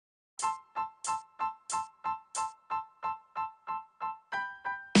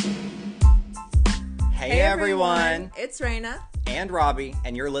Hey everyone, it's Raina and Robbie,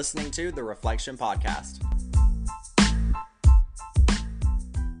 and you're listening to the Reflection Podcast.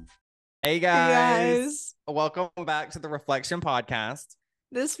 Hey guys, welcome back to the Reflection Podcast.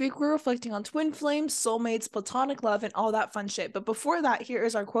 This week we're reflecting on twin flames, soulmates, platonic love, and all that fun shit. But before that, here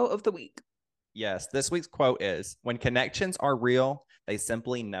is our quote of the week. Yes, this week's quote is, "When connections are real, they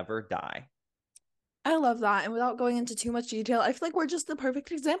simply never die." I love that. And without going into too much detail, I feel like we're just the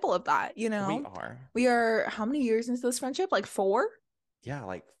perfect example of that, you know? We are. We are how many years into this friendship? Like 4? Yeah,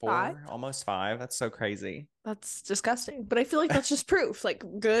 like 4, 5? almost 5. That's so crazy. That's disgusting. But I feel like that's just proof. Like,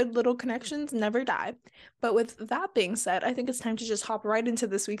 good little connections never die. But with that being said, I think it's time to just hop right into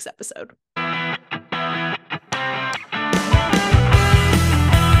this week's episode.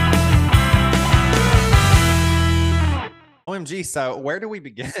 OMG, so where do we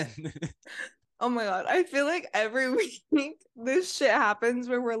begin? Oh my God. I feel like every week this shit happens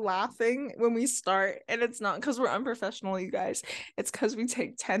where we're laughing when we start, and it's not because we're unprofessional, you guys. It's because we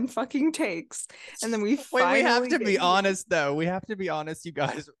take 10 fucking takes and then we Wait, we have to be here. honest though. We have to be honest, you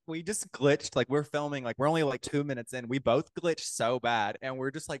guys. We just glitched. Like, we're filming, like we're only like 2 minutes in. We both glitched so bad, and we're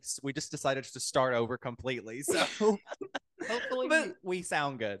just like, we just decided to start over completely. So hopefully we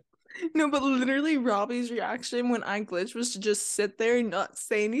sound good. No, but literally Robbie's reaction when I glitched was to just sit there and not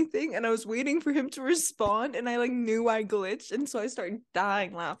say anything, and I was waiting for him to respond, and I like knew I glitched, and so I started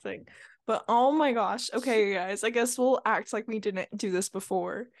dying laughing. But oh my gosh. Okay, guys, I guess we'll act like we didn't do this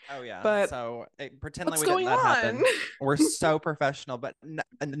before. Oh yeah. But so pretend like what's we didn't going that on? happen. We're so professional, but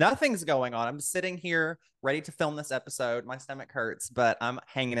nothing's going on. I'm sitting here ready to film this episode. My stomach hurts, but I'm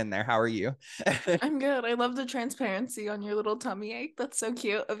hanging in there. How are you? I'm good. I love the transparency on your little tummy ache. That's so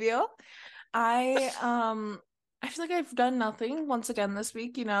cute of you. I feel like I've done nothing once again this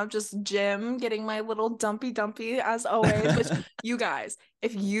week, you know, just gym, getting my little dumpy as always, which you guys,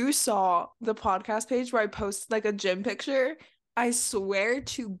 if you saw the podcast page where I post like a gym picture, I swear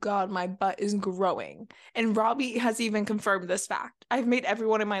to God, my butt is growing. And Robbie has even confirmed this fact. I've made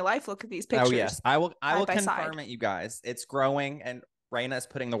everyone in my life look at these pictures. Oh yes, I will confirm side. it, you guys. It's growing, and Raina is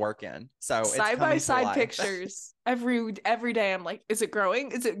putting the work in. So it's side by side pictures. Every day I'm like, is it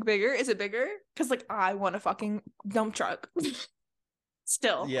growing? Is it bigger? Is it bigger? Because like I want a fucking dump truck.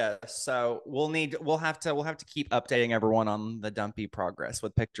 Still. Yeah, so we'll have to keep updating everyone on the dumpy progress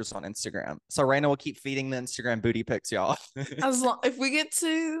with pictures on Instagram. So Raina will keep feeding the Instagram booty pics, y'all. If we get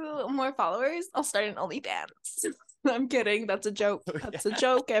to more followers, I'll start an OnlyFans. I'm kidding. That's a joke. That's a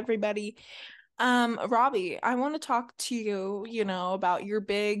joke, everybody. Robbie, I want to talk to you, you know, about your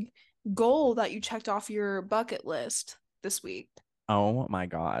big goal that you checked off your bucket list this week. Oh my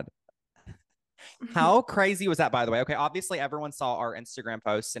God. How crazy was that, by the way? Okay, obviously everyone saw our Instagram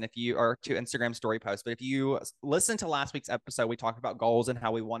posts, and if you are to Instagram story posts, but if you listen to last week's episode, we talked about goals and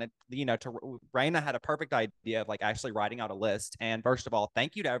how we wanted, you know, to Raina had a perfect idea of like actually writing out a list. And first of all,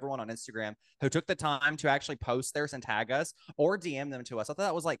 thank you to everyone on Instagram who took the time to actually post theirs and tag us or DM them to us. I thought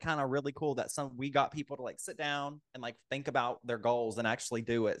that was like kind of really cool that we got people to like sit down and like think about their goals and actually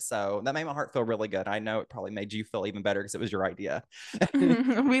do it. So that made my heart feel really good. I know it probably made you feel even better because it was your idea.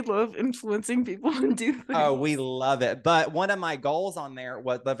 We love influencing people and do things. Oh, we love it. But one of my goals on there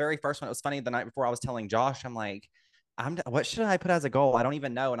was the very first one. It was funny. The night before, I was telling Josh, I'm like, what should I put as a goal? I don't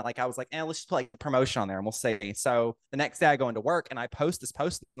even know. And I was like, let's just put like promotion on there and we'll see. So the next day I go into work and I post this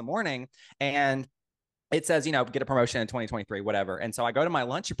post in the morning, and it says, you know, get a promotion in 2023, whatever. And so I go to my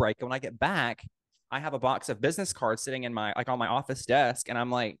lunch break, and when I get back, I have a box of business cards sitting in my, like, on my office desk. And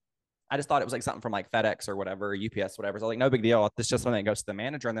I'm like, I just thought it was like something from like FedEx or whatever, UPS, whatever. So I was like, no big deal. It's just something that goes to the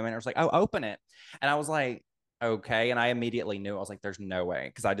manager. And the manager's like, oh, open it. And I was like, okay. And I immediately knew, I was like, there's no way.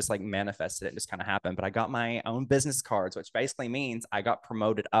 Because I just like manifested it and just kind of happened. But I got my own business cards, which basically means I got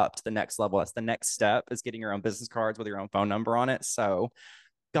promoted up to the next level. That's the next step, is getting your own business cards with your own phone number on it. So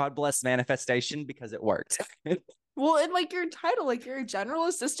God bless manifestation, because it worked. Well, and like your title, like you're a general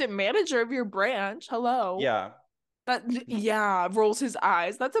assistant manager of your branch. Hello. Yeah. Yeah, rolls his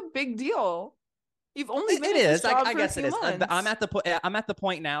eyes. That's a big deal. You've only been at this job I for guess a it few is. months. I'm at the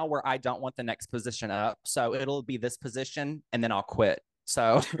point now where I don't want the next position up, so it'll be this position, and then I'll quit.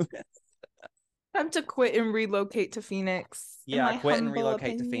 So time to quit and relocate to Phoenix. yeah, quit and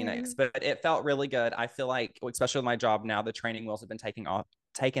relocate to Phoenix. But it felt really good. I feel like, especially with my job now, the training wheels have been taken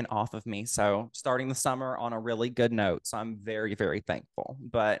off of me. So starting the summer on a really good note. So I'm very, very thankful.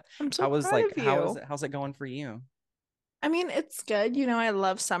 But I'm so proud of you. how's it going for you? I mean, it's good. You know, I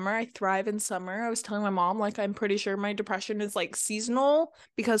love summer. I thrive in summer. I was telling my mom, like, I'm pretty sure my depression is like seasonal,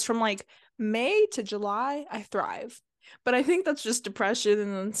 because from like May to July, I thrive. But I think that's just depression,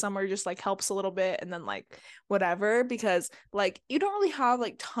 and then summer just like helps a little bit, and then like whatever, because like you don't really have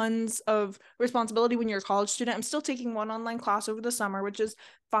like tons of responsibility when you're a college student. I'm still taking one online class over the summer, which is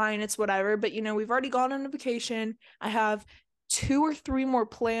fine, it's whatever. But you know, we've already gone on a vacation. I have 2 or 3 more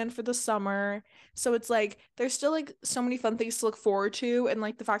planned for the summer. So it's like there's still like so many fun things to look forward to. And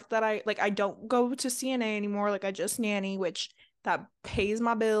like the fact that I don't go to CNA anymore, like I just nanny, which that pays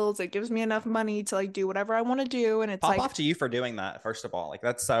my bills. It gives me enough money to like do whatever I want to do. And it's Pop like, off to you for doing that, first of all. Like,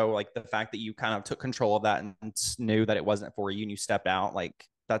 that's so, like, the fact that you kind of took control of that and knew that it wasn't for you and you stepped out, like,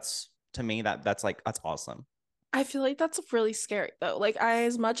 that's, to me, that's like, that's awesome. I feel like that's really scary though. Like I,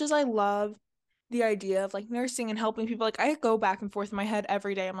 as much as I love the idea of like nursing and helping people, like I go back and forth in my head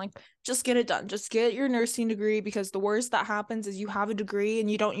every day. I'm like, just get it done. Just get your nursing degree, because the worst that happens is you have a degree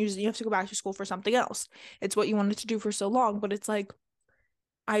and you don't use it. You have to go back to school for something else. It's what you wanted to do for so long, but it's like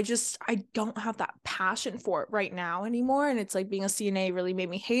I don't have that passion for it right now anymore. And it's like being a CNA really made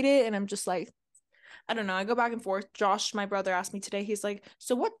me hate it. And I'm just like, I don't know. I go back and forth. Josh, my brother, asked me today, he's like,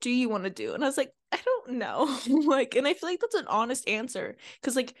 so what do you want to do? And I was like, I don't know. Like, and I feel like that's an honest answer.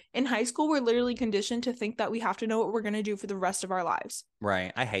 Because, like, in high school, we're literally conditioned to think that we have to know what we're going to do for the rest of our lives.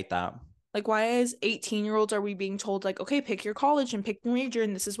 Right. I hate that. Like, why, as 18-year-olds, are we being told, like, okay, pick your college and pick your major,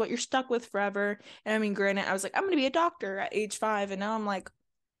 and this is what you're stuck with forever? And I mean, granted, I was like, I'm going to be a doctor at age 5. And now I'm like,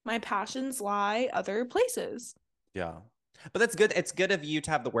 my passions lie other places. Yeah. But that's good. It's good of you to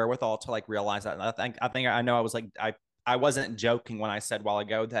have the wherewithal to like realize that. And I think I know I was like I wasn't joking when I said a while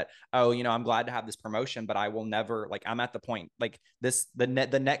ago that, oh, I'm glad to have this promotion, but I will never, like, I'm at the point like this, the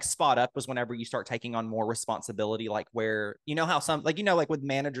next spot up was whenever you start taking on more responsibility, like where, how some, like, like with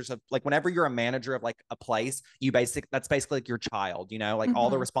managers of, like, whenever you're a manager of like a place, that's basically like your child, like all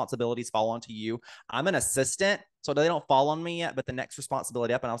the Mm-hmm. responsibilities fall onto you. I'm an assistant, so they don't fall on me yet, but the next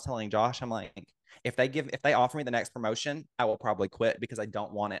responsibility up, and I was telling Josh, I'm like, if they offer me the next promotion, I will probably quit because I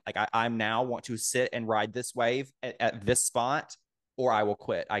don't want it. Like, I'm now want to sit and ride this wave at this spot, or I will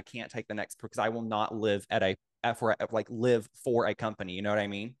quit. I can't take the next, because I will not live live for a company. You know what I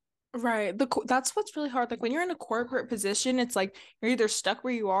mean? Right. That's what's really hard. Like when you're in a corporate position, it's like you're either stuck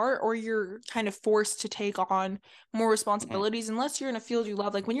where you are or you're kind of forced to take on more Mm-hmm. responsibilities unless you're in a field you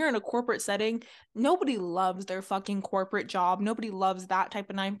love. Like when you're in a corporate setting, nobody loves their fucking corporate job. Nobody loves that type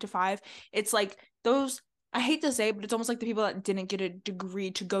of 9 to 5. It's like those, I hate to say it, but it's almost like the people that didn't get a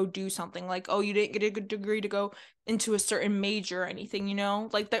degree to go do something. Like, oh, you didn't get a good degree to go into a certain major or anything, you know?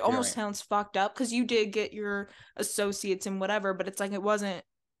 Like that You're almost right. sounds fucked up because you did get your associates and whatever, but it's like it wasn't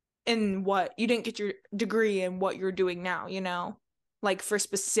in what you didn't get your degree in what you're doing now, like for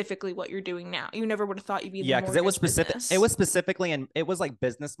specifically what you're doing now. You never would have thought you'd be in the Yeah, because it was mortgage specific. It business. was specifically, and it was like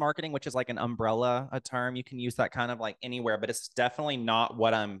business marketing, which is like an umbrella, a term you can use that kind of like anywhere. But it's definitely not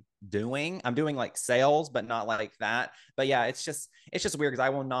what I'm doing. I'm doing like sales, but not like that. But yeah, it's just weird because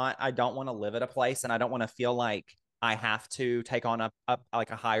I don't want to live at a place, and I don't want to feel like I have to take on a like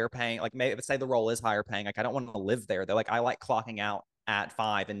a higher paying, like, maybe say the role is higher paying. Like, I don't want to live there. They're like, I like clocking out at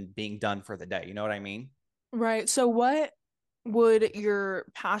 5 and being done for the day. You know what I mean? Right. So what would your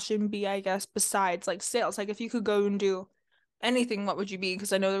passion be, I guess, besides like sales? Like if you could go and do anything, what would you be?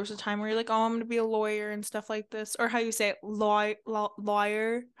 Because I know there was a time where you're like, oh, I'm gonna be a lawyer and stuff like this. Or how you say it,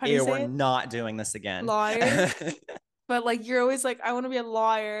 lawyer. How do you Ew, we're say it? not doing this again. Lawyer. But like you're always like, I want to be a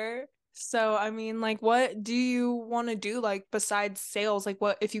lawyer. So I mean, like, what do you want to do like besides sales? Like,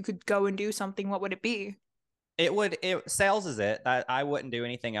 what if you could go and do something, what would it be? Sales is it. I wouldn't do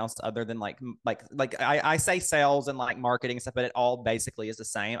anything else other than I say sales and like marketing stuff, but it all basically is the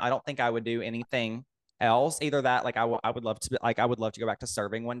same. I don't think I would do anything else. Either that, like, I would love to, like, I would love to go back to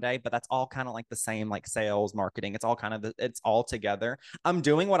serving one day, but that's all kind of like the same, like sales, marketing. It's all kind of it's all together. I'm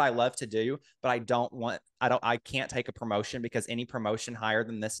doing what I love to do, but I can't take a promotion, because any promotion higher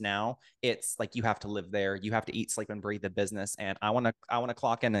than this now, it's like you have to live there, you have to eat, sleep, and breathe the business, and I want to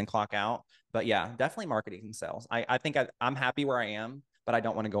clock in and clock out. But yeah, definitely marketing and sales. I think I'm happy where I am, but I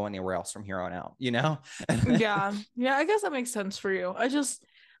don't want to go anywhere else from here on out, you know? Yeah. Yeah, I guess that makes sense for you.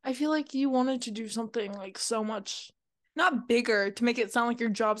 I feel like you wanted to do something like so much not bigger to make it sound like your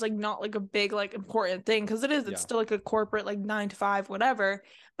job's like not like a big like important thing because it is. It's Yeah. still like a corporate like 9 to 5 whatever.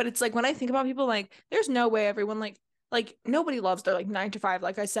 But it's like when I think about people like there's no way everyone like nobody loves their like 9 to 5.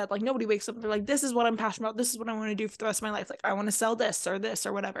 Like I said, like nobody wakes up and they're like this is what I'm passionate about. This is what I want to do for the rest of my life. Like I want to sell this or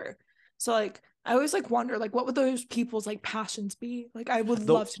whatever. So like I always like wonder like what would those people's like passions be? Like I would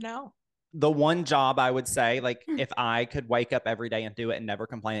The love to know. the one job I would say, like, if I could wake up every day and do it and never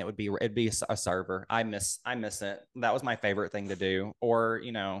complain, it'd be a server. I miss it. That was my favorite thing to do. Or,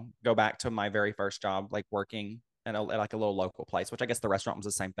 go back to my very first job, like working at like a little local place, which I guess the restaurant was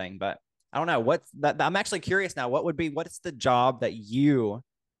the same thing. But I don't know what's that. I'm actually curious now. What's the job that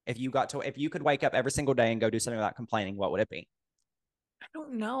if you could wake up every single day and go do something without complaining, what would it be? I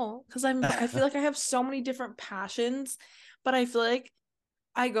don't know, because I feel like I have so many different passions, but I feel like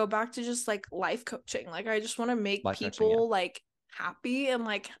I go back to just like life coaching. Like I just want to make Life coaching, yeah. people like happy and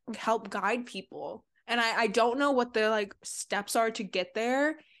like help guide people. And I don't know what the like steps are to get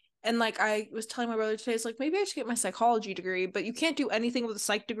there. And like I was telling my brother today, it's like maybe I should get my psychology degree, but you can't do anything with a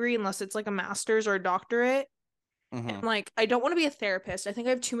psych degree unless it's like a master's or a doctorate. And Mm-hmm. like I don't want to be a therapist. I think I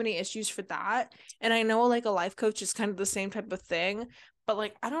have too many issues for that. And I know like a life coach is kind of the same type of thing, but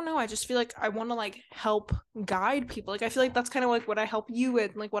like I don't know, I just feel like I want to like help guide people. Like I feel like that's kind of like what I help you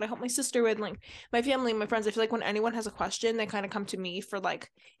with, like what I help my sister with, like my family, my friends. I feel like when anyone has a question, they kind of come to me for like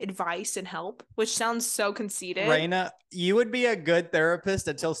advice and help, which sounds so conceited. Raina, you would be a good therapist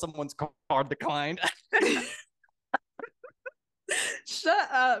until someone's card declined. Shut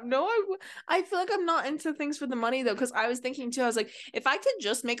up. No, I feel like I'm not into things for the money though, because I was thinking too, I was like, if I could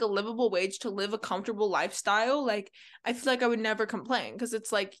just make a livable wage to live a comfortable lifestyle, like I feel like I would never complain. Because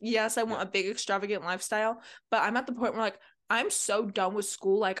it's like, yes, I want Yeah. a big extravagant lifestyle, but I'm at the point where like I'm so done with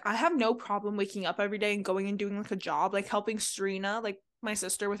school. Like I have no problem waking up every day and going and doing like a job, like helping Serena, like my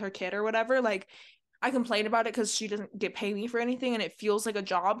sister with her kid or whatever. Like I complain about it because she doesn't get pay me for anything and it feels like a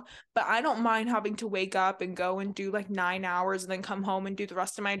job, but I don't mind having to wake up and go and do like 9 hours and then come home and do the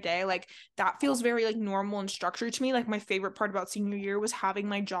rest of my day. Like that feels very like normal and structured to me. Like my favorite part about senior year was having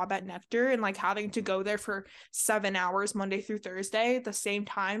my job at Nectar and like having to go there for 7 hours Monday through Thursday at the same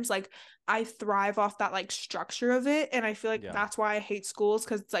times. Like I thrive off that like structure of it. And I feel like Yeah. that's why I hate schools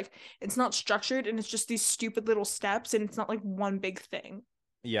because it's like it's not structured and it's just these stupid little steps and it's not like one big thing.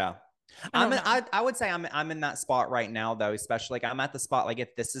 Yeah. I don't know. I would say I'm in that spot right now though, especially like I'm at the spot like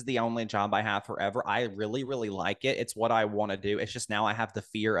if this is the only job I have forever, I really, really like it. It's what I want to do. It's just now I have the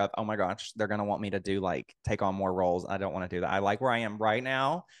fear of, oh my gosh, they're gonna want me to do like take on more roles. I don't want to do that. I like where I am right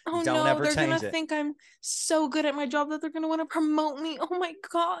now. Oh Don't no, ever they're gonna change it. think I'm so good at my job that they're gonna want to promote me. Oh my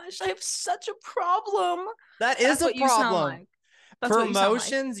gosh, I have such a problem. That is That's a what you sound problem. like. That's what you sound like.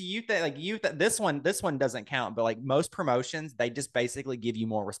 Promotions, this one doesn't count, but like most promotions, they just basically give you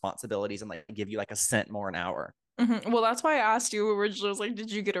more responsibilities and like give you like a cent more an hour. Well, that's why I asked you originally. I was like,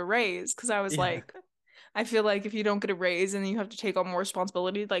 did you get a raise? Because I was Yeah. like, I feel like if you don't get a raise and you have to take on more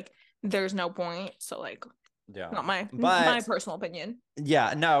responsibility, like there's no point. So like, Yeah. not my But personal opinion.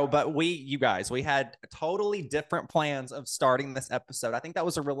 yeah, no, but you guys, we had totally different plans of starting this episode. I think that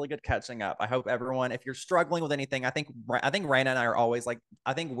was a really good catching up. I hope everyone, if you're struggling with anything, I think Raina and I are always like,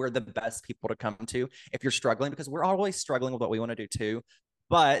 I think we're the best people to come to if you're struggling because we're always struggling with what we want to do too.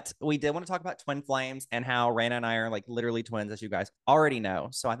 But we did want to talk about twin flames and how Raina and I are like literally twins, as you guys already know.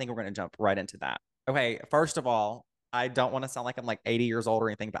 So I think we're going to jump right into that. Okay, first of all, I don't want to sound like I'm like 80 years old or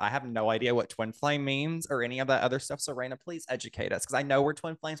anything, but I have no idea what twin flame means or any of that other stuff. So, Raina, please educate us because I know we're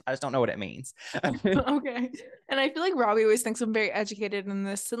twin flames. I just don't know what it means. Okay. And I feel like Robbie always thinks I'm very educated in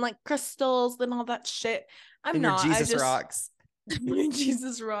this and like crystals and all that shit. I'm And your not. I Jesus just rocks. my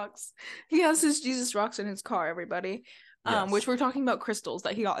Jesus rocks. He has his Jesus rocks in his car, everybody. Which Yes. we're talking about crystals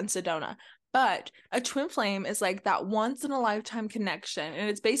that he got in Sedona. But a twin flame is like that once in a lifetime connection. And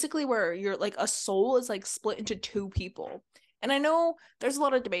it's basically where you're like a soul is like split into two people. And I know there's a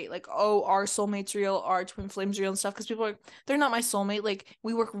lot of debate, like, oh, are soulmates real? Are twin flames real and stuff? Because people are like, they're not my soulmate. Like,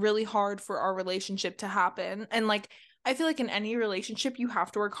 we work really hard for our relationship to happen. And like, I feel like in any relationship, you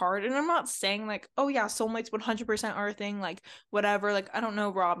have to work hard. And I'm not saying like, oh yeah, soulmates 100% are a thing, like whatever. Like, I don't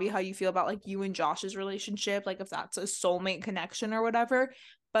know, Robbie, how you feel about like you and Josh's relationship, like if that's a soulmate connection or whatever.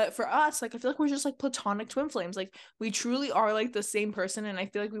 But for us, like, I feel like we're just like platonic twin flames. Like, we truly are like the same person. And I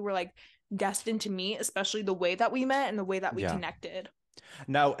feel like we were like destined to meet, especially the way that we met and the way that we Yeah. connected.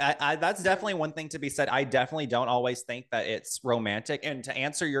 No, that's definitely one thing to be said. I definitely don't always think that it's romantic. And to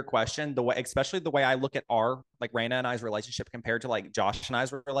answer your question, the way, especially the way I look at our like Raina and I's relationship compared to like Josh and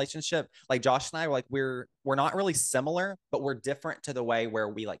I's relationship, like Josh and I, like we're not really similar, but we're different to the way where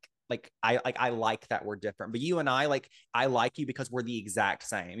we I like that we're different. But you and I, like I like you because we're the exact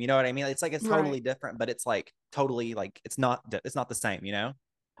same. You know what I mean? It's like it's Right. totally different, but it's like totally like it's not the same. You know?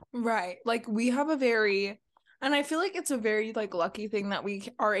 Right. Like we have a very and I feel like it's a very like lucky thing that we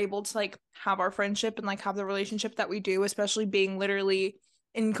are able to like have our friendship and like have the relationship that we do, especially being literally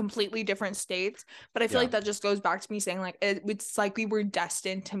in completely different states. But I feel Yeah. like that just goes back to me saying like it's like we were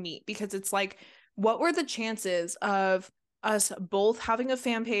destined to meet because it's like what were the chances of us both having a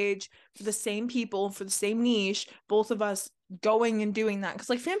fan page for the same people for the same niche, both of us going and doing that because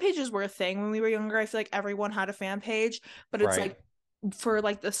like fan pages were a thing when we were younger. I feel like everyone had a fan page, but it's Right. like for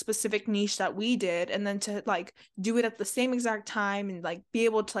like the specific niche that we did, and then to like do it at the same exact time and like be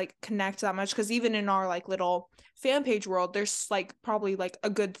able to like connect that much, because even in our like little fan page world, there's like probably like a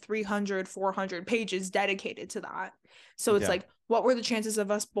good 300-400 pages dedicated to that. So it's Yeah. like, what were the chances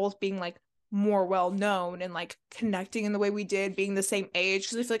of us both being like more well known and like connecting in the way we did, being the same age?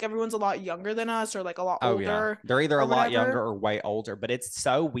 Because I feel like everyone's a lot younger than us, or like a lot Oh yeah, older they're either a or lot younger whatever. or way older, but it's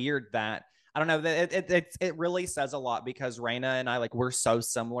so weird that I don't know that it really says a lot because Raina and I like we're so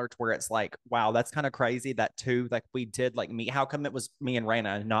similar to where it's like wow, that's kind of crazy that two like we did like meet. How come it was me and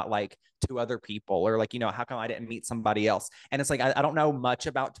Raina and not like two other people, or like how come I didn't meet somebody else? And it's like I don't know much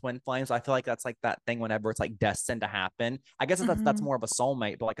about twin flames. I feel like that's like that thing whenever it's like destined to happen. I guess that's Mm-hmm. more of a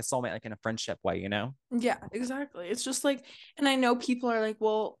soulmate, but like a soulmate like in a friendship way, you know? Yeah, exactly. It's just like, and I know people are like,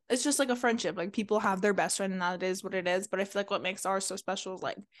 well, it's just like a friendship. Like people have their best friend and that is what it is. But I feel like what makes ours so special is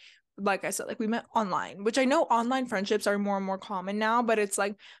like I said, like we met online, which I know online friendships are more and more common now, but it's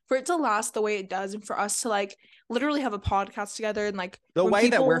like for it to last the way it does and for us to like literally have a podcast together and like The when way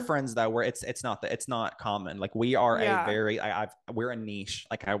that we're people, friends though, where it's not common. Like we are a yeah, very we're a niche.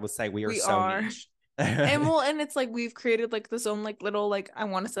 Like I would say we are we so are. niche. And well, and it's like we've created like this own like little like I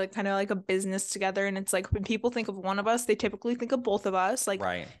want to say like kind of like a business together. And it's like when people think of one of us, they typically think of both of us. Like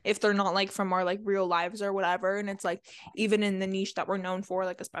Right. if they're not like from our like real lives or whatever. And it's like even in the niche that we're known for,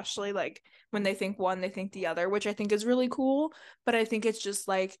 like especially like when they think one, they think the other, which I think is really cool. But I think it's just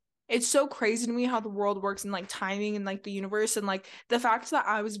like it's so crazy to me how the world works and like timing and like the universe and like the fact that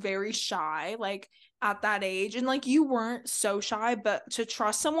I was very shy, like at that age, and like you weren't so shy, but to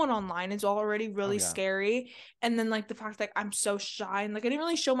trust someone online is already Oh really yeah. scary. And then like the fact that I'm so shy and like I didn't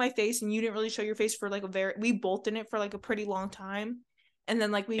really show my face and you didn't really show your face for like a very, we both didn't for like a pretty long time, and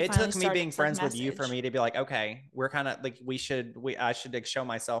then like we It finally took me started being to like friends with you for message. me to be like, okay, we're kind of like I should like, show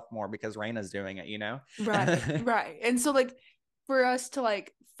myself more because Raina's doing it, you know? Right, right. And so like for us to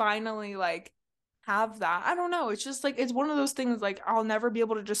like finally like have that, I don't know, it's just like it's one of those things like I'll never be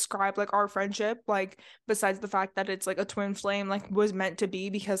able to describe like our friendship, like besides the fact that it's like a twin flame like was meant to be,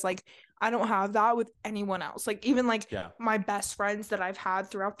 because like I don't have that with anyone else. Like even like Yeah. my best friends that I've had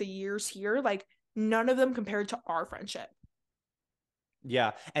throughout the years here, like none of them compared to our friendship.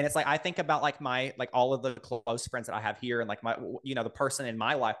 Yeah. And it's like I think about like my like all of the close friends that I have here and like my the person in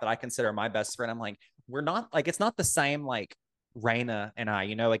my life that I consider my best friend. I'm like, we're not like it's not the same like Raina and I,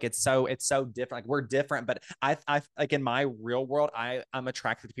 like it's so different. Like we're different, but I like in my real world, I'm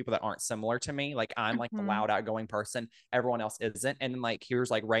attracted to people that aren't similar to me. Like I'm like the Mm-hmm. loud, outgoing person. Everyone else isn't. And then like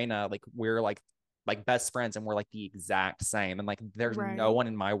here's like Raina, like we're like best friends and we're like the exact same. And like there's no Right. one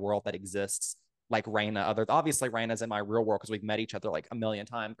in my world that exists like Raina. Other obviously Raina's in my real world because we've met each other like a million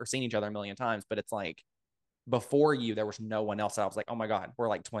times or seen each other a million times, but it's like before you, there was no one else that I was like, oh my God, we're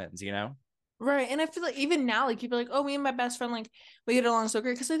like twins, you know? Right. And I feel like even now, like people are like, oh, me and my best friend, like we get along so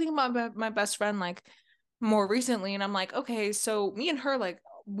great. Cause I think about my best friend like more recently, and I'm like, okay, so me and her, like,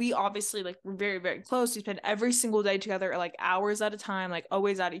 we obviously like we're very, very close. We spend every single day together, like hours at a time, like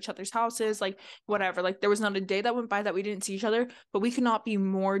always at each other's houses, like whatever. Like there was not a day that went by that we didn't see each other, but we could not be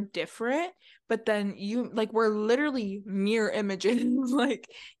more different. But then you like we're literally mirror images. Like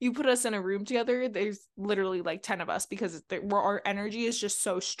you put us in a room together, there's literally like 10 of us because our energy is just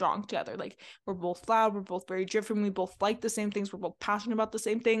so strong together. Like we're both loud, we're both very driven, we both like the same things, we're both passionate about the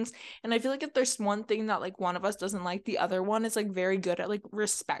same things. And I feel like if there's one thing that like one of us doesn't like, the other one is like very good at like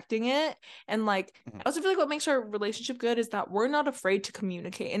respecting it. And like Mhm. I also feel like what makes our relationship good is that we're not afraid to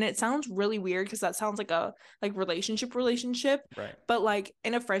communicate. And it sounds really weird because that sounds like a like relationship, Right. but like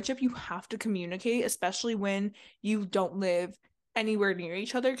in a friendship you have to communicate, especially when you don't live anywhere near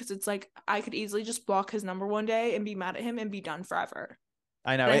each other, because it's like I could easily just block his number one day and be mad at him and be done forever.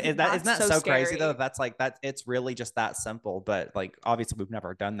 I know And I it, think that isn't that's that so so crazy though. scary. That's like that. It's really just that simple. But like, obviously, we've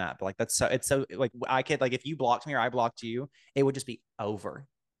never done that. But like, that's so. It's so like I could like if you blocked me or I blocked you, it would just be over.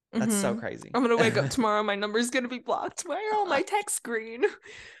 That's so Mm-hmm. crazy. I'm gonna wake up tomorrow. My number's gonna be blocked. Where on my text screen?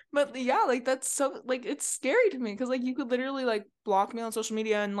 But yeah, like that's so like it's scary to me because like you could literally like block me on social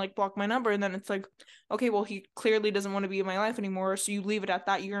media and like block my number, and then it's like, okay, well he clearly doesn't want to be in my life anymore, so you leave it at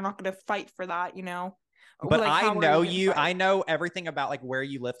that. You're not gonna fight for that, you know? Or But like I how are we know gonna you. I fight? know everything about like where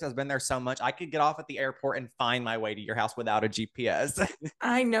you live. I've been there so much. I could get off at the airport and find my way to your house without a GPS.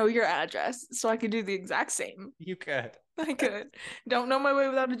 I know your address, so I could do the exact same. You could. I could. Don't know my way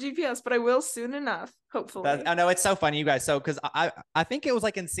without a GPS, but I will soon enough, That hopefully. I know it's so funny, you guys. So because I think it was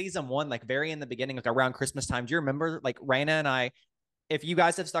like in season one, like very in the beginning, like around Christmas time. Do you remember like Raina and I? if you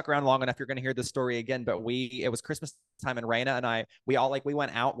guys have stuck around long enough, you're going to hear this story again. But it was Christmas time, and Raina and I, we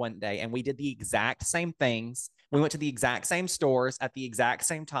went out one day and we did the exact same things. We went to the exact same stores at the exact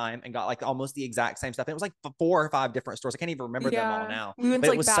same time and got like almost the exact same stuff. It was like 4 or 5 different stores. I can't even remember them all Yeah. now, We went but to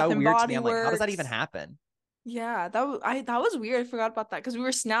it like was Bath so and weird to me. Body I'm like, how does that even Works. happen? Yeah, that was weird. I forgot about that because we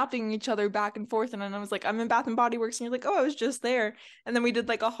were snapping each other back and forth, and then I was like, "I'm in Bath and Body Works," and you're like, "Oh, I was just there." And then we did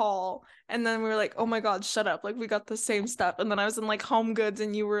like a haul, and then we were like, "Oh my God, shut up!" Like we got the same stuff, and then I was in like Home Goods,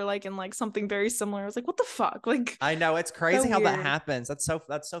 and you were like in like something very similar. I was like, "What the fuck?" Like I know it's so crazy how that weird. happens. That's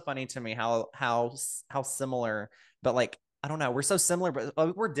so funny to me how similar, but like I don't know, we're so similar,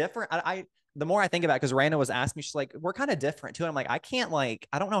 but we're different. I the more I think about it, because Raina was asking me, she's like, we're kind of different too. And I'm like,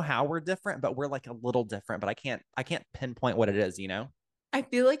 I don't know how we're different, but we're like a little different, but I can't pinpoint what it is, you know? I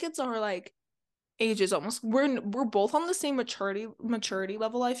feel like it's our like ages almost. We're both on the same maturity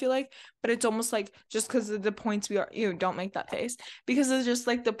level, I feel like, but it's almost like just because of the points we are, you don't make that face, because it's just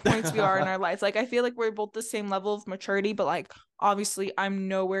like the points we are in our life. Like I feel like we're both the same level of maturity, but like obviously I'm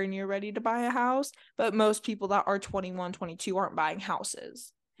nowhere near ready to buy a house, but most people that are 21, 22 aren't buying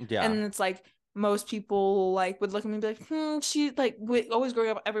houses. Yeah. And it's like most people like would look at me and be like, she like always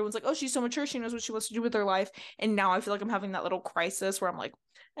growing up, everyone's like, oh, she's so mature, she knows what she wants to do with her life. And now I feel like I'm having that little crisis where I'm like,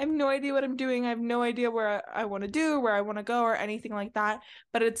 I have no idea what I'm doing. I have no idea where I want to do, where I want to go, or anything like that.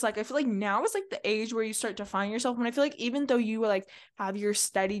 But it's like I feel like now is like the age where you start to find yourself. And I feel like even though you like have your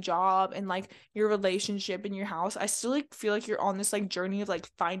steady job and like your relationship in your house, I still like feel like you're on this like journey of like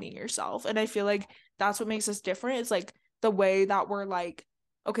finding yourself. And I feel like that's what makes us different. It's like the way that we're like,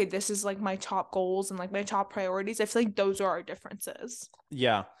 okay, this is like my top goals and like my top priorities. I feel like those are our differences.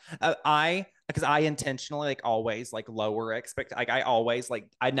 Yeah. I because I intentionally like always like lower expect like I always like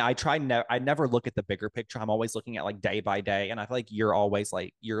I try I never look at the bigger picture. I'm always looking at like day by day, and I feel like you're always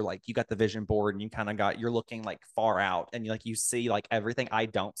like you got the vision board and you kind of got you're looking like far out, and you see like everything. I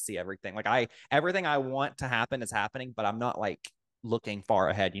don't see everything. Like I everything I want to happen is happening, but I'm not like looking far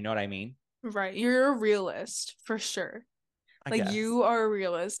ahead. You know what I mean? Right. You're a realist for sure. I Like guess. you are a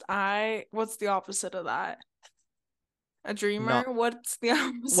realist. What's the opposite of that? A dreamer? Not What's the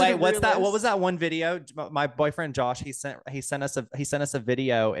opposite Wait, of what's that? What was realist? that one video? My boyfriend Josh, he sent us a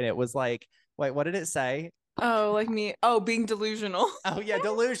video, and it was like, wait, what did it say? Oh, like me. Oh, being delusional. Oh yeah,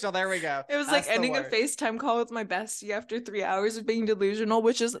 delusional. There we go. It was like That's the ending a word. FaceTime call with my bestie after 3 hours of being delusional,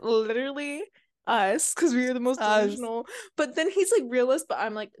 which is literally us because we are the most Us. delusional. But then he's like realist, but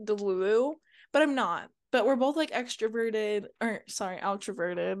I'm like delulu, but I'm not. But we're both like extroverted, or sorry,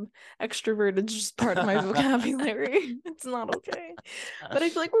 outroverted. Extroverted is just part of my vocabulary. It's not okay. But I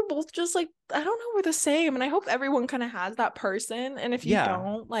feel like we're both just like, I don't know, we're the same. And I hope everyone kind of has that person. And if you Yeah.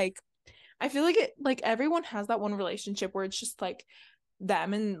 don't, like, I feel like it, like everyone has that one relationship where it's just like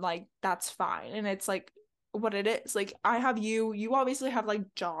them and like that's fine. And it's like what it is. Like I have you obviously have like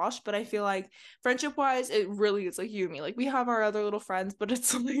Josh, but I feel like friendship wise, it really is like you and me. Like we have our other little friends, but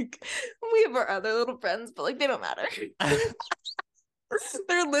it's like we have our other little friends, but like they don't matter.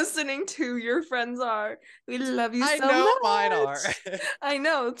 They're listening to your friends are. We love you I so know mine are. much. I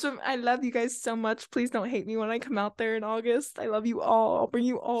know. I love you guys so much. Please don't hate me when I come out there in August. I love you all. I'll bring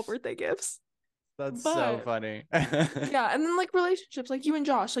you all birthday gifts. That's so But funny. yeah, and then like relationships, like you and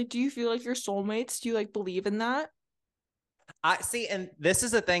Josh, like do you feel like you're soulmates? Do you like believe in that? I see, and this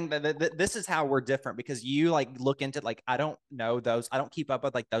is the thing that this is how we're different, because you like look into like I don't know those, I don't keep up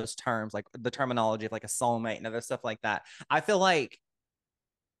with like those terms, like the terminology of like a soulmate and other stuff like that. I feel like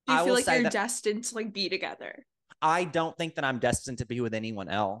Do you I feel will like say you're that destined to like be together? I don't think that I'm destined to be with anyone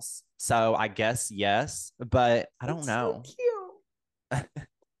else. So I guess yes, but I don't That's so know. cute.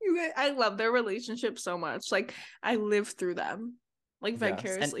 You guys, I love their relationship so much. Like I live through them, like Yes. And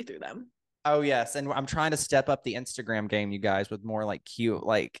vicariously through them. oh yes, and I'm trying to step up the Instagram game, you guys, with more like cute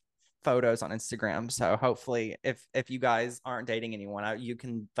like photos on Instagram. So hopefully if you guys aren't dating anyone, you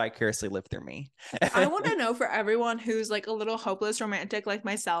can vicariously live through me. I want to know for everyone who's like a little hopeless romantic like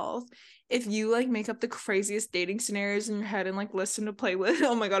myself, if you like make up the craziest dating scenarios in your head and like listen to playlists.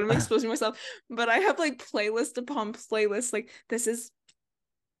 Oh my God, I'm exposing myself. But I have like playlist upon playlist. Like this is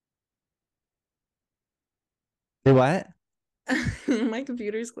Do what? my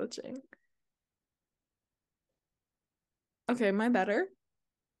computer's glitching. Okay, am I better?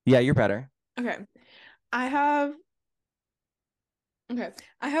 Yeah, you're better. Okay. I have Okay.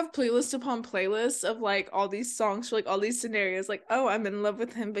 I have playlist upon playlists of like all these songs for like all these scenarios. Like, oh, I'm in love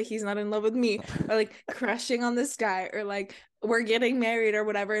with him, but he's not in love with me. Or like crushing on this guy. Or like we're getting married or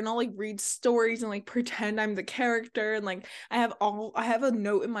whatever, and I'll like read stories and like pretend I'm the character, and like I have a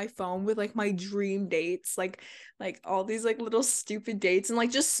note in my phone with like my dream dates, like all these like little stupid dates, and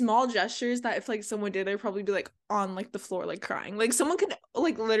like just small gestures that if like someone did, I'd probably be like on like the floor like crying. Like someone could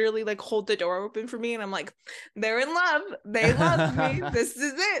like literally like hold the door open for me, and I'm like, they're in love, they love me, this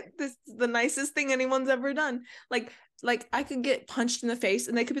is it, this is the nicest thing anyone's ever done. Like I could get punched in the face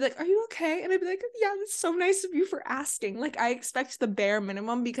and they could be like, are you okay? And I'd be like, yeah, that's so nice of you for asking. Like I expect the bare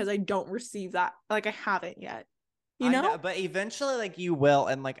minimum because I don't receive that. Like I haven't yet. You I know? know, but eventually, like you will,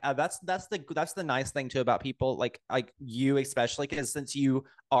 and like that's the nice thing too about people like you, especially because since you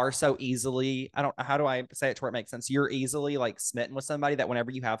are so easily, I don't how do I say it to where it makes sense? You're easily like smitten with somebody that whenever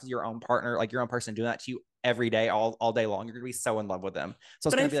you have your own partner, like your own person doing that to you every day, all day long, you're gonna be so in love with them. So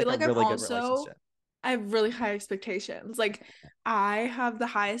it's But I gonna be feel like a like I'm really good also relationship. I have really high expectations. Like I have the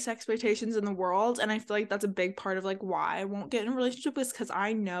highest expectations in the world, and I feel like that's a big part of like why I won't get in a relationship is because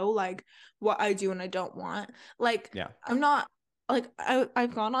I know like what I do and I don't want. Like Yeah. I'm not like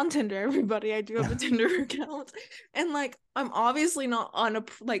I've gone on Tinder, everybody. I do have a Tinder account, and like I'm obviously not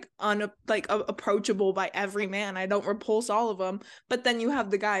approachable by every man. I don't repulse all of them, but then you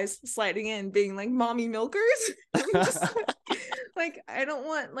have the guys sliding in being like mommy milkers. I'm just like I don't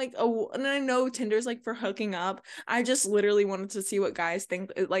want like and I know Tinder's like for hooking up. I just literally wanted to see what guys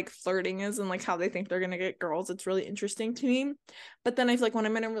think like flirting is and like how they think they're gonna get girls. It's really interesting to me. But then I feel like when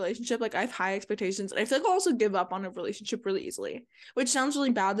I'm in a relationship, like I have high expectations, and I feel like I'll also give up on a relationship really easily, which sounds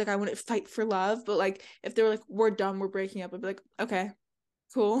really bad. Like I wouldn't fight for love, but like if they were like, we're done, we're breaking up, I'd be like, okay,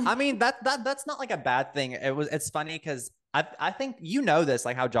 cool. I mean that's not like a bad thing. It's funny because I think you know this,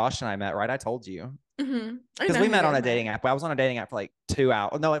 like how Josh and I met, right? I told you. I Because know we how you met on guys a met. dating app. I was on a dating app for like 2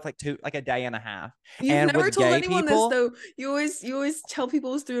 hours. No, like two, like a day and a half. You've And never with told gay anyone this people, though. You always tell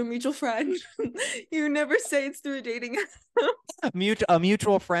people it's through a mutual friend. You never say it's through a dating app. a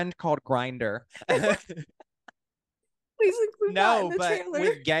mutual friend called Grinder. Please include that in No, the but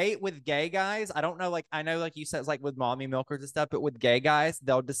trailer. with gay guys, I don't know. Like I know, like you said, it's like with mommy milkers and stuff. But with gay guys,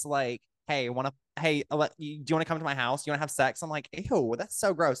 they'll just like, hey, do you want to come to my house? Do you want to have sex? I'm like, ew, that's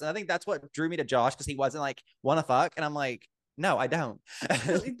so gross. And I think that's what drew me to Josh because he wasn't like, want to fuck, and I'm like, no, I don't.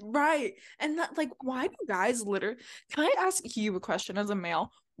 Right. And that like why do guys litter? Can I ask you a question as a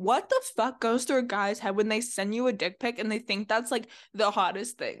male? What the fuck goes through a guy's head when they send you a dick pic and they think that's like the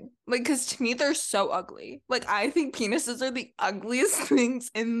hottest thing? Like, because to me, they're so ugly. Like, I think penises are the ugliest things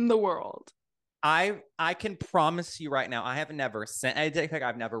in the world. I can promise you right now, I have never sent a dick pic.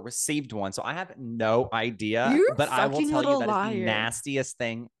 I've never received one, so I have no idea. You're a But I will fucking tell you little that is the liar. nastiest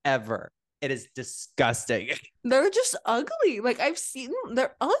thing ever. It is disgusting. They're just ugly. Like I've seen them,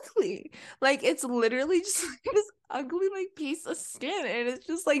 they're ugly. Like it's literally just like this ugly like piece of skin, and it's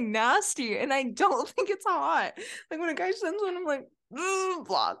just like nasty. And I don't think it's hot. Like when a guy sends one, I'm like,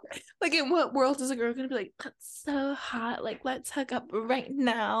 block. Like in what world is a girl gonna be like, that's so hot? Like let's hook up right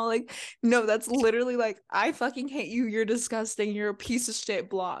now. Like no, that's literally like I fucking hate you. You're disgusting. You're a piece of shit.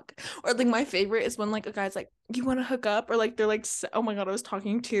 Block. Or like my favorite is when like a guy's like, you want to hook up, or like they're like, oh my god, I was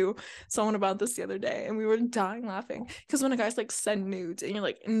talking to someone about this the other day and we were dying laughing because when a guy's like send nudes and you're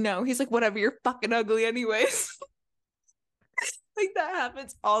like no, he's like whatever, you're fucking ugly anyways. Like that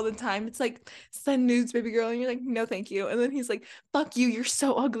happens all the time. It's like send nudes baby girl and you're like no thank you, and then he's like fuck you, you're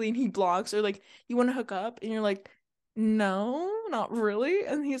so ugly, and he blocks. Or like you want to hook up and you're like no not really,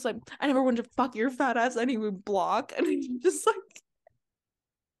 and he's like I never wanted to fuck your fat ass, and he would block. And you're just like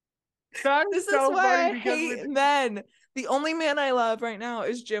That's this is so funny why I because with hate men. The only man I love right now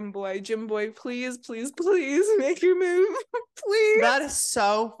is Jim Boy. Jim Boy, please, please, please make your move. Please. that is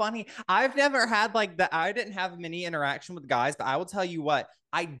so funny. I've never had like that. I didn't have many interaction with guys, but I will tell you what,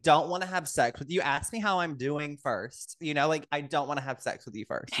 I don't want to have sex with you. Ask me how I'm doing first. Like I don't want to have sex with you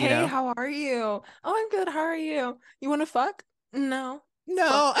first, Hey, how are you? Oh, I'm good. How are you? You want to fuck? No. Fuck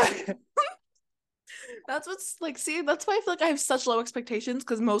No. you. That's what's like, see, that's why I feel like I have such low expectations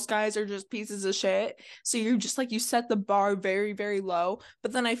because most guys are just pieces of shit. So you're just like, you set the bar very, very low.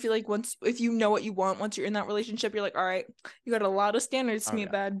 But then I feel like if you know what you want, once you're in that relationship, you're like, all right, you got a lot of standards to Oh meet,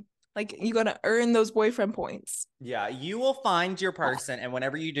 yeah. bad. Like, you got to earn those boyfriend points. Yeah, you will find your person, and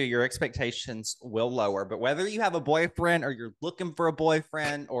whenever you do, your expectations will lower. But whether you have a boyfriend or you're looking for a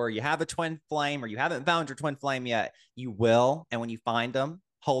boyfriend or you have a twin flame or you haven't found your twin flame yet, you will. And when you find them,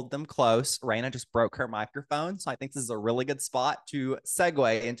 hold them close. Raina just broke her microphone, so I think this is a really good spot to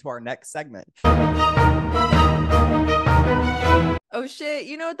segue into our next segment. Oh shit,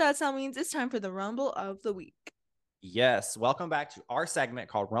 you know what that sound means? It's time for the Rumble of the Week. Yes, welcome back to our segment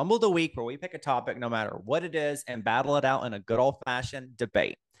called Rumble the Week, where we pick a topic no matter what it is and battle it out in a good old fashioned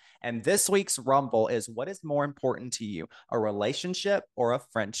debate. And this week's Rumble is, what is more important to you, a relationship or a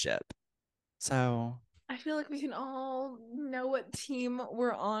friendship? So I feel like we can all know what team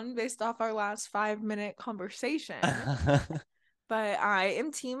we're on based off our last 5-minute conversation. But I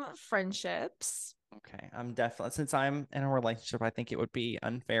am team friendships. okay, I'm definitely, since I'm in a relationship, I think it would be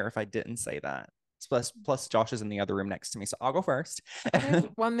unfair if I didn't say that. Plus Josh is in the other room next to me, so I'll go first. Okay,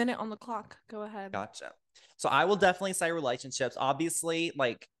 1 minute on the clock. Go ahead. Gotcha. So I will definitely say relationships. Obviously,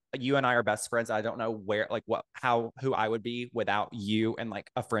 like you and I are best friends. I don't know where, like, who I would be without you and like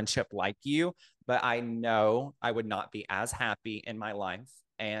a friendship like you. But I know I would not be as happy in my life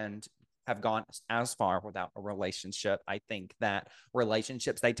and have gone as far without a relationship. I think that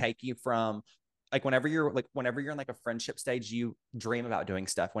relationships, they take you from like whenever you're in like a friendship stage, you dream about doing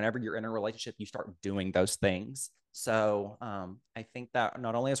stuff. Whenever you're in a relationship, you start doing those things. So I think that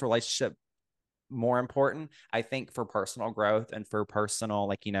not only is relationship more important, I think for personal growth and for personal,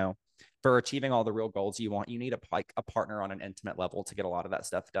 like, for achieving all the real goals you want, you need a partner on an intimate level to get a lot of that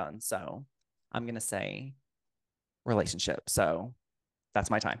stuff done. So I'm going to say relationship. So that's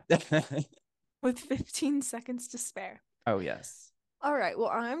my time. With 15 seconds to spare. Oh, yes. All right, well,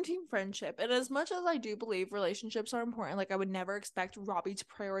 I'm team friendship. And as much as I do believe relationships are important, like I would never expect Robbie to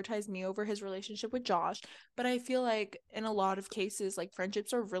prioritize me over his relationship with Josh. But I feel like in a lot of cases, like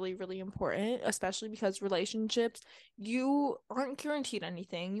friendships are really, really important, especially because relationships, you aren't guaranteed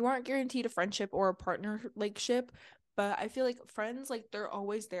anything. You aren't guaranteed a friendship or a partnership. But I feel like friends, like they're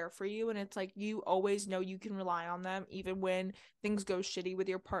always there for you. And it's like you always know you can rely on them, even when things go shitty with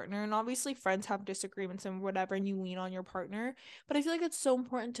your partner. And obviously, friends have disagreements and whatever, and you lean on your partner. But I feel like it's so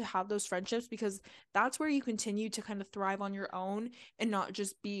important to have those friendships because that's where you continue to kind of thrive on your own and not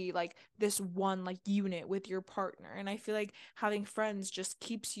just be like this one like unit with your partner. And I feel like having friends just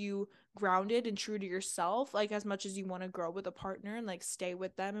keeps you grounded and true to yourself, like as much as you want to grow with a partner and like stay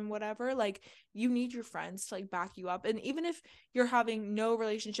with them and whatever, like you need your friends to like back you up. And even if you're having no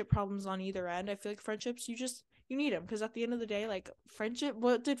relationship problems on either end, I feel like friendships, you need them because at the end of the day, like friendship,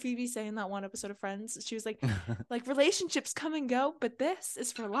 what did Phoebe say in that one episode of Friends? She was like relationships come and go, but this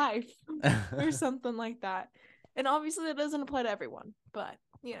is for life or something like that. And obviously that doesn't apply to everyone, but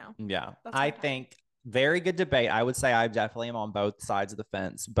Yeah, that's my I time. think very good debate. I would say I definitely am on both sides of the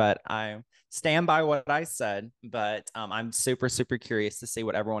fence, but I stand by what I said. But I'm super, super curious to see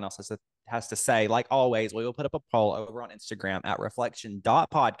what everyone else has to say. Like always, we will put up a poll over on Instagram at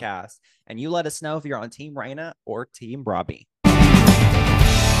reflection.podcast, and you let us know if you're on Team Raina or Team Robbie.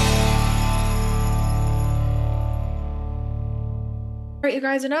 All right, you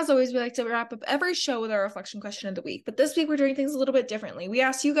guys, and as always, we like to wrap up every show with our reflection question of the week. But this week, we're doing things a little bit differently. We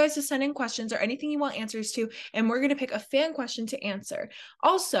asked you guys to send in questions or anything you want answers to, and we're going to pick a fan question to answer.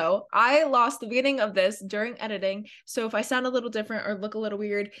 Also, I lost the beginning of this during editing, so if I sound a little different or look a little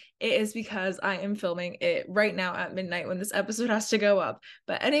weird, it is because I am filming it right now at midnight when this episode has to go up.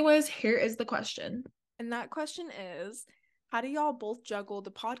 But anyways, here is the question. And that question is, how do y'all both juggle the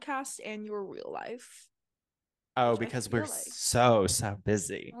podcast and your real life? Oh, Which I because we're feel like so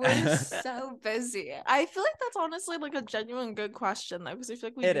busy. we're so busy. I feel like that's honestly like a genuine good question though, because I feel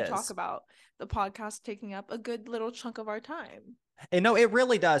like we It do talk is. about the podcast taking up a good little chunk of our time. And no, it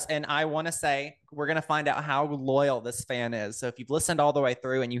really does. And I want to say we're going to find out how loyal this fan is. So if you've listened all the way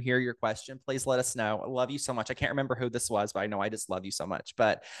through and you hear your question, please let us know. I love you so much. I can't remember who this was, but I know I just love you so much.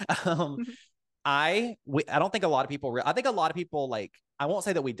 But um, I don't think a lot of people. I think a lot of people like. I won't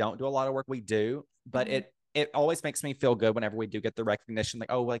say that we don't do a lot of work. We do, but Mhm. it always makes me feel good whenever we do get the recognition. Like,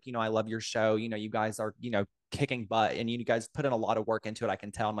 oh, like I love your show. You guys are kicking butt, and you guys put in a lot of work into it. I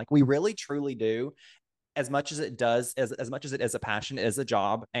can tell. I'm like, we really truly do. As much as it does, as much as it is a passion, it is a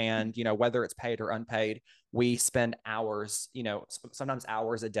job, and whether it's paid or unpaid, we spend hours, sometimes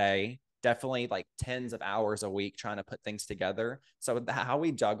hours a day, definitely like tens of hours a week trying to put things together. So how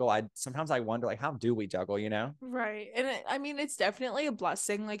we juggle, I sometimes I wonder, like, how do we juggle? Right. And I mean, it's definitely a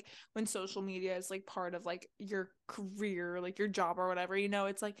blessing, like when social media is like part of like your career, like your job or whatever,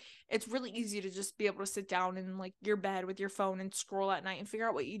 it's like it's really easy to just be able to sit down in like your bed with your phone and scroll at night and figure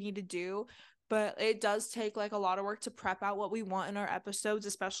out what you need to do. But it does take like a lot of work to prep out what we want in our episodes,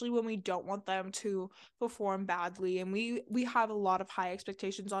 especially when we don't want them to perform badly. And we have a lot of high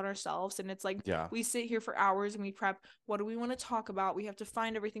expectations on ourselves. And it's like Yeah. we sit here for hours and we prep, what do we want to talk about? We have to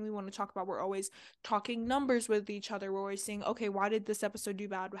find everything we want to talk about. We're always talking numbers with each other. We're always saying, okay, why did this episode do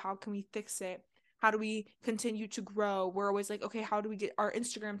bad? How can we fix it? How do we continue to grow? We're always like, okay, how do we get our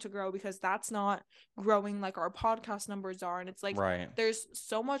Instagram to grow? Because that's not growing like our podcast numbers are. And it's like, Right. there's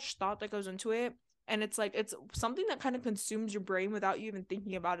so much thought that goes into it. And it's like, it's something that kind of consumes your brain without you even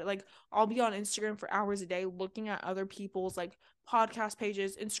thinking about it. Like, I'll be on Instagram for hours a day looking at other people's like podcast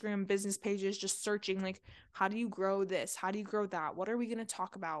pages, Instagram business pages, just searching like, how do you grow this? How do you grow that? What are we going to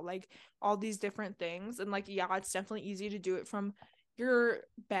talk about? Like, all these different things. And like, yeah, it's definitely easy to do it from your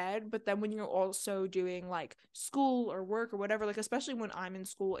bed, but then when you're also doing like school or work or whatever, like especially when I'm in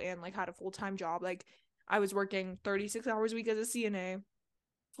school and like had a full-time job, like I was working 36 hours a week as a CNA,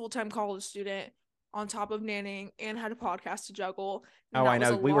 full-time college student, on top of nannying, and had a podcast to juggle, and Oh, I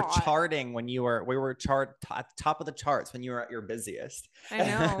that was know. a We were lot. charting when you were, we were at the top of the charts when you were at your busiest. I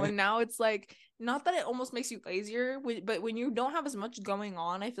know. And now it's like, not that it almost makes you lazier, but when you don't have as much going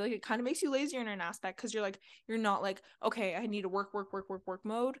on, I feel like it kind of makes you lazier in an aspect, because you're like, you're not like, okay, I need to work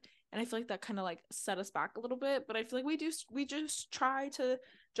mode. And I feel like that kind of like set us back a little bit. But I feel like we just try to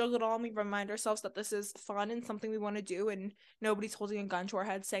juggle it all, and we remind ourselves that this is fun and something we want to do, and nobody's holding a gun to our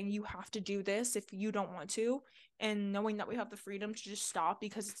head saying you have to do this if you don't want to. And knowing that we have the freedom to just stop,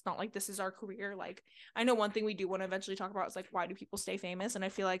 because it's not like this is our career. Like, I know one thing we do want to eventually talk about is like, why do people stay famous? And I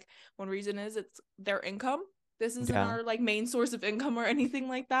feel like one reason is it's their income. This isn't our like main source of income or anything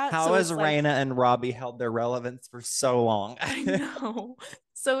like that. How So has it's like, Raina and Robbie held their relevance for so long? I know.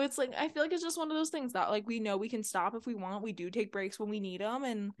 So it's like, I feel like it's just one of those things that like, we know we can stop if we want. We do take breaks when we need them,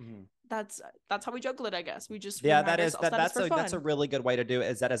 and that's how we juggle it, I guess. We just remind ourselves that it's for fun. That's a really good way to do it,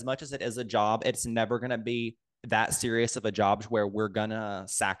 is that as much as it is a job, it's never going to be that serious of a job where we're gonna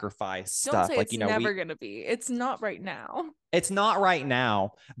sacrifice stuff. Don't say like, it's never gonna be. It's not right now. It's not right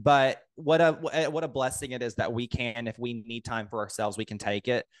now, but what a blessing it is that we can, if we need time for ourselves, we can take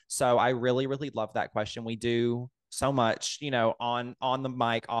it. So I really, really love that question. We do so much, on the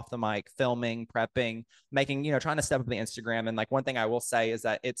mic, off the mic, filming, prepping, making, trying to step up the Instagram. And like, one thing I will say is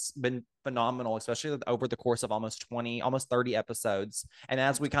that it's been phenomenal, especially over the course of almost 30 episodes. And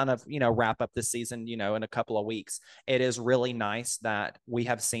as we kind of, wrap up this season, in a couple of weeks, it is really nice that we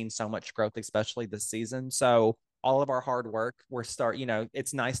have seen so much growth, especially this season. So all of our hard work,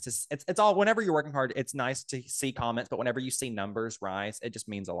 it's nice to, it's all, whenever you're working hard, it's nice to see comments, but whenever you see numbers rise, it just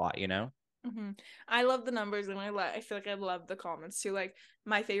means a lot. I love the numbers, and I feel like I love the comments too. Like,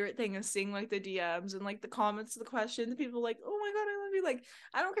 my favorite thing is seeing like the DMs and like the comments to the questions. People like, oh my god, I love you. Like,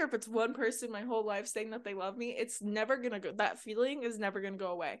 I don't care if it's one person my whole life saying that they love me. It's never gonna go. That feeling is never gonna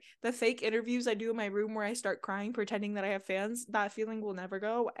go away. The fake interviews I do in my room where I start crying pretending that I have fans, that feeling will never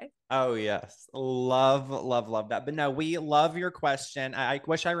go away. Oh yes, love that. But no, we love your question. I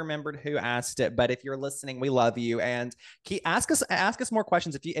wish I remembered who asked it, but if you're listening, we love you, and ask us more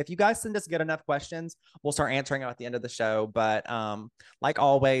questions. If you guys send us good enough questions, we'll start answering them at the end of the show. But like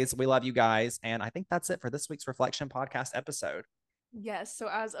always, we love you guys, and I think that's it for this week's Reflection Podcast episode. Yes. So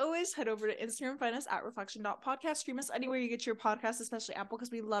as always, head over to Instagram, find us at reflection.podcast. Stream us anywhere you get your podcast, especially Apple,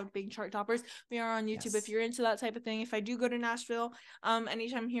 because we love being chart toppers. We are on YouTube if you're into that type of thing. If I do go to Nashville,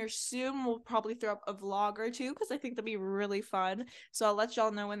 anytime here soon, we'll probably throw up a vlog or two, because I think that'd be really fun. So I'll let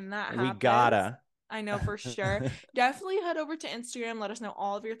y'all know when that happens. We gotta. I know for sure. Definitely head over to Instagram. Let us know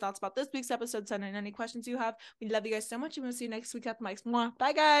all of your thoughts about this week's episode. Send in any questions you have. We love you guys so much, and we'll see you next week at the mics. Mwah.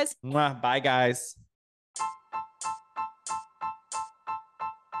 Bye, guys. Mwah. Bye, guys.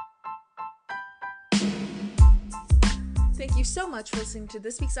 Thank you so much for listening to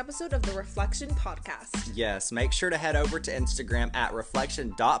this week's episode of the Reflection Podcast. Yes, make sure to head over to Instagram at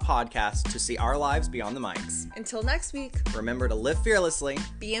reflection.podcast to see our lives beyond the mics. Until next week, remember to live fearlessly,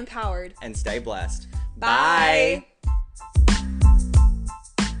 be empowered, and stay blessed. Bye.